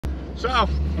So,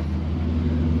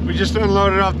 we just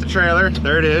unloaded off the trailer.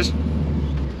 There it is.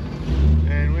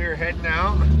 And we are heading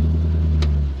out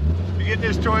to get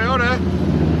this Toyota.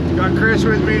 Got Chris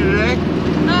with me today.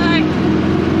 Hi.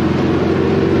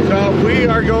 So we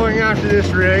are going after this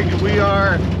rig. We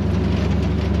are,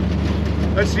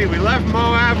 let's see, we left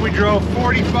Moab. We drove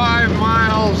 45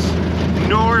 miles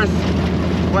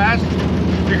northwest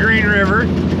to Green River.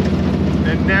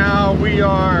 And now we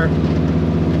are,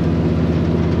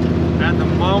 at the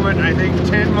moment, I think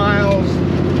 10 miles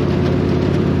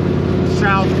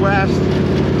southwest,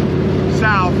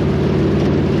 south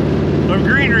of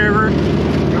Green River,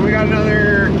 and we got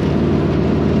another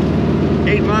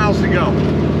 8 miles to go.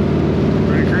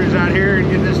 We're gonna cruise out here and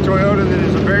get this Toyota that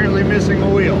is apparently missing a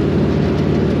wheel.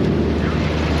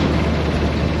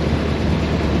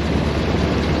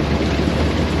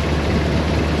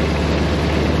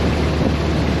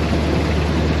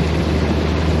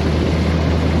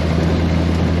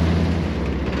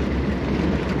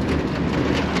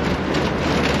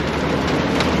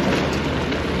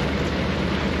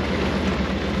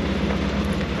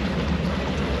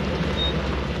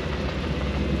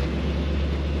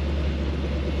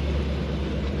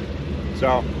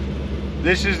 So,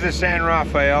 this is the San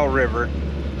Rafael River,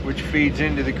 which feeds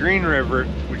into the Green River,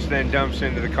 which then dumps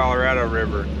into the Colorado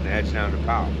River and heads down to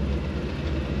Powell.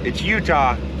 It's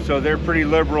Utah, so they're pretty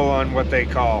liberal on what they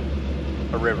call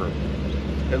a river.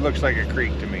 It looks like a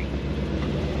creek to me.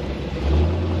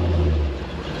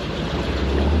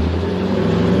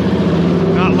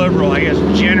 Not liberal, I guess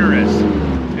generous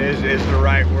is the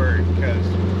right word, because,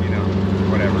 you know,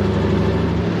 whatever.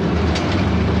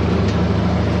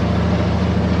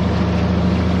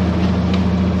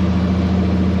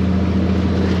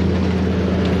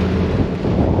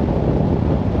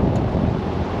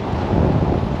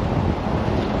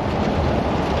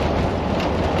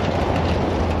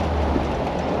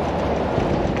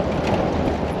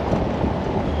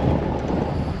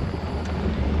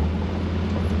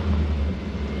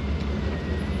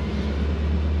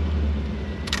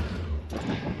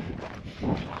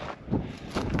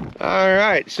 All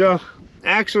right, so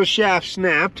axle shaft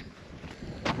snapped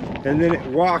and then it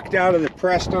walked out of the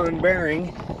pressed on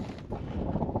bearing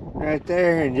right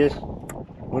there and just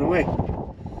went away.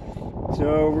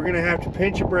 So we're gonna have to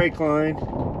pinch a brake line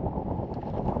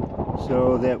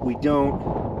so that we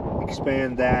don't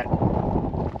expand that.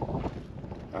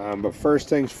 But first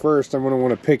things first, I'm gonna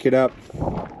want to pick it up.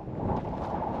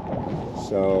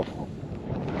 So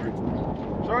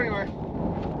anyway,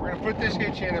 we're gonna put this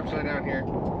hitch in upside down here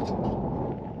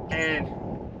and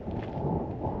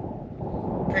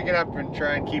pick it up and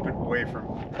try and keep it away from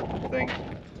things.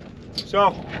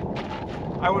 So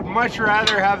I would much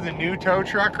rather have the new tow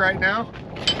truck right now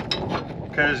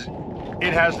because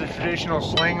it has the traditional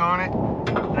sling on it,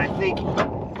 and I think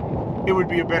it would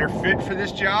be a better fit for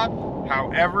this job.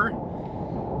 However,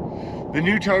 the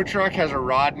new tow truck has a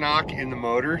rod knock in the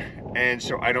motor, and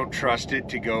so I don't trust it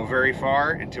to go very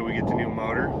far until we get the new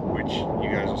motor, which you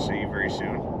guys will see very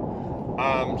soon.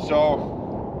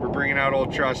 So we're bringing out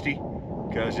old Trusty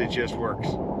because it just works.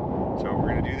 So we're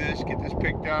gonna do this, get this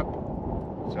picked up.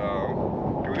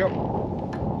 So here we go.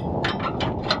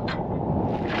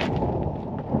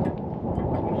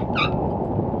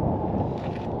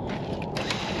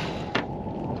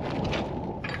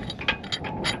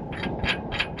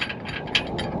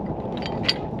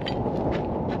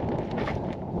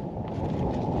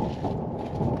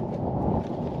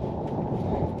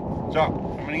 So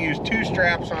I'm going to use 2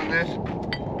 straps on this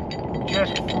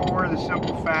just for the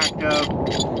simple fact of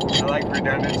I like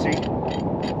redundancy. It's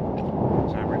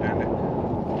not redundant,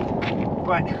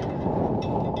 but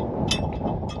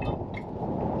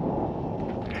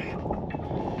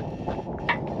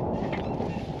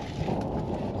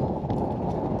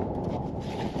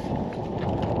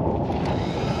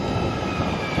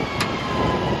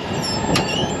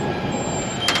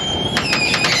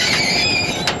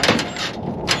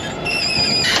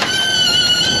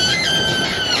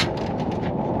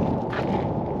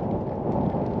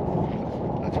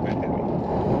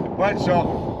so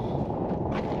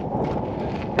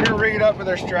we're gonna rig it up with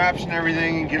our straps and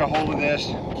everything and get a hold of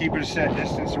this, keep it a set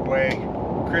distance away.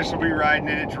 Chris will be riding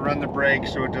in it to run the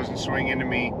brakes so it doesn't swing into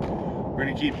me. We're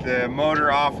gonna keep the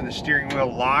motor off and the steering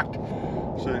wheel locked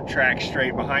so it tracks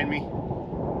straight behind me.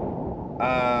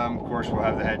 Of course we'll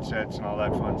have the headsets and all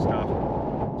that fun stuff,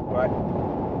 but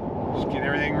just getting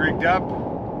everything rigged up.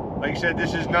 Like I said,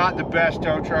 this is not the best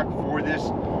tow truck for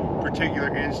this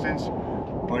particular instance,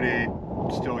 but it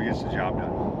still gets the job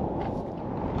done.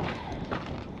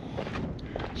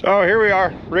 So here we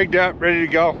are, rigged up, ready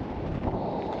to go.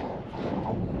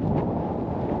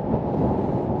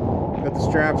 Got the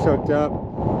straps hooked up.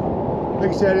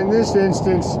 Like I said, in this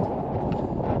instance,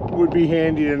 it would be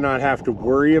handy to not have to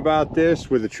worry about this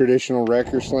with a traditional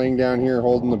wrecker sling down here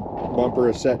holding the bumper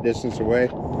a set distance away.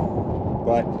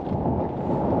 But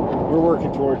we're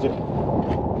working towards it.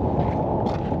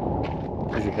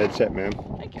 Here's your headset, ma'am.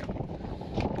 Thank you.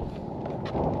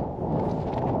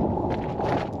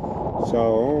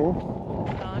 So,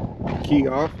 key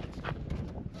off.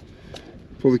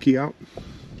 Pull the key out.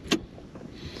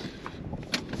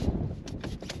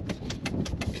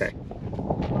 Okay.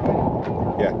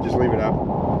 Yeah, just leave it out,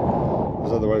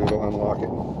 because otherwise it'll unlock it.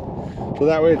 So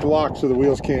that way it's locked so the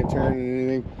wheels can't turn and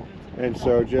anything. And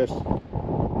so just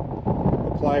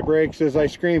apply brakes as I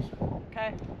scream.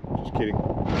 Okay. Just kidding.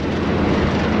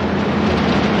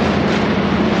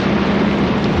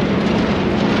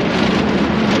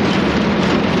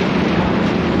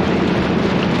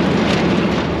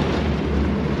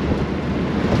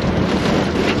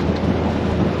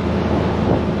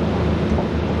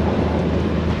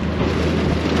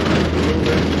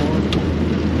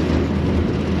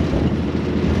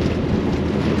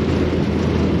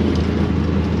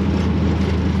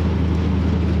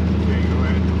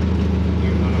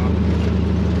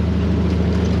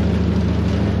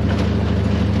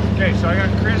 Okay, so I got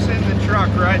Chris in the truck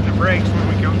riding the brakes when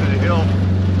we come to the hill,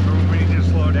 or when we need to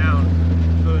slow down,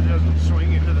 so it doesn't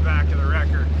swing into the back of the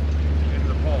wrecker into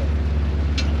the pole.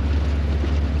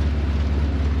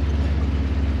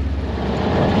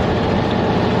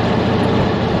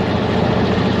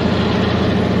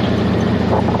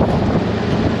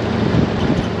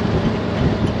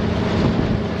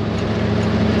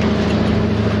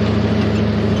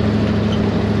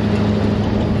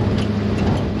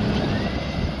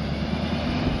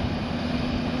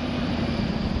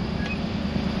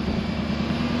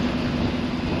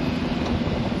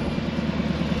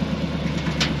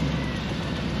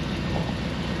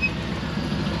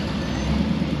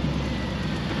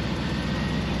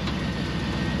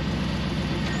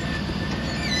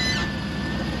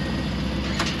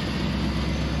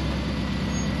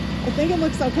 I think it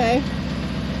looks okay.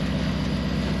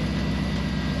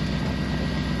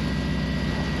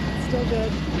 Still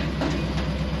good.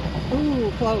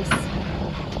 Ooh, close.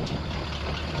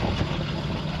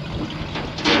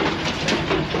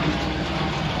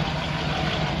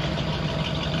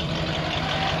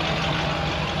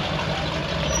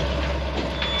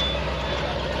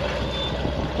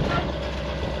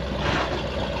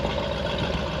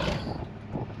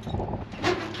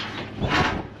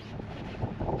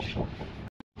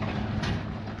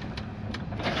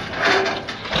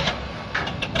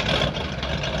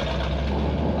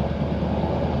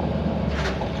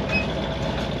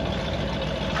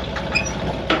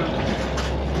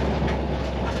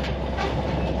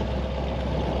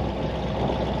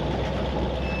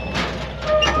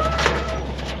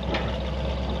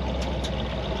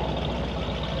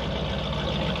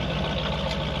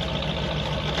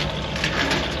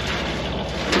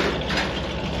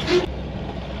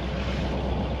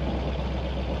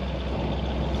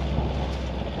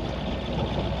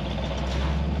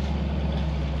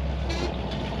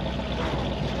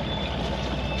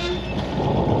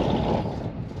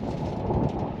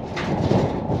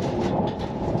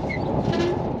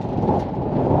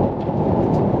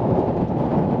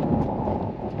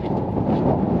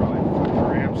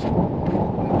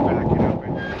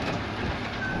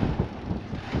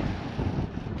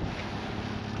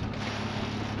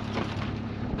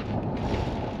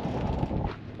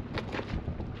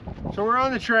 So we're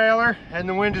on the trailer and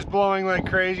the wind is blowing like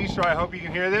crazy, so I hope you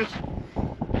can hear this.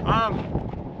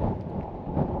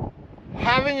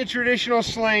 Having a traditional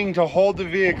sling to hold the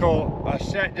vehicle a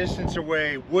set distance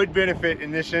away would benefit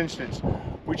in this instance,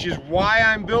 which is why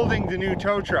I'm building the new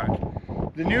tow truck.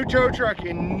 The new tow truck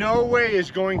in no way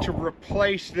is going to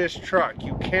replace this truck.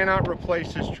 You cannot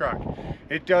replace this truck.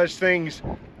 It does things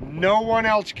no one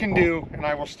else can do, and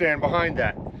I will stand behind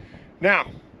that. Now,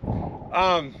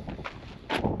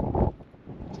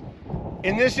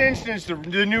 in this instance,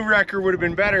 the new wrecker would have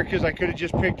been better because I could have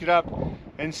just picked it up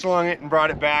and slung it and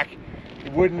brought it back.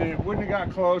 It wouldn't have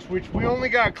got close, which we only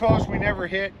got close, we never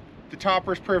hit. The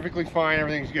topper's perfectly fine,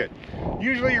 everything's good.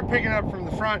 Usually you're picking up from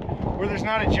the front where there's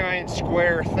not a giant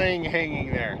square thing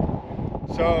hanging there.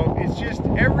 So it's just,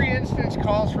 every instance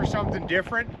calls for something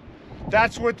different.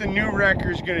 That's what the new wrecker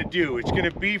is gonna do. It's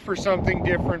gonna be for something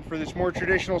different, for this more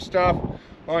traditional stuff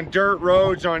on dirt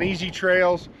roads, on easy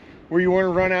trails, where you want to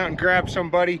run out and grab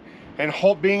somebody, and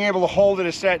being able to hold it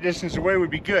a set distance away would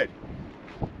be good.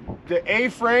 The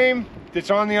A-frame that's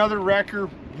on the other wrecker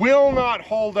will not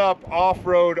hold up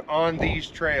off-road on these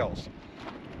trails.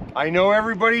 I know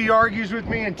everybody argues with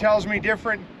me and tells me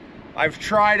different. I've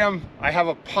tried them. I have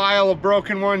a pile of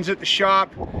broken ones at the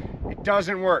shop. It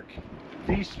doesn't work.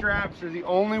 These straps are the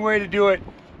only way to do it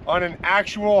on an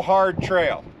actual hard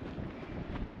trail.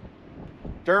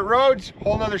 Dirt roads,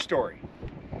 whole nother story.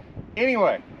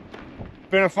 Anyway,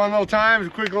 been a fun little time, a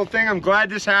quick little thing. I'm glad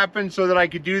this happened so that I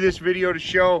could do this video to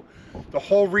show the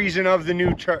whole reason of the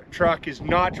new truck is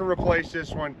not to replace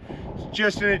this one. It's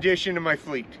just an addition to my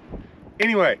fleet.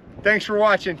 Anyway, thanks for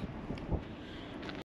watching.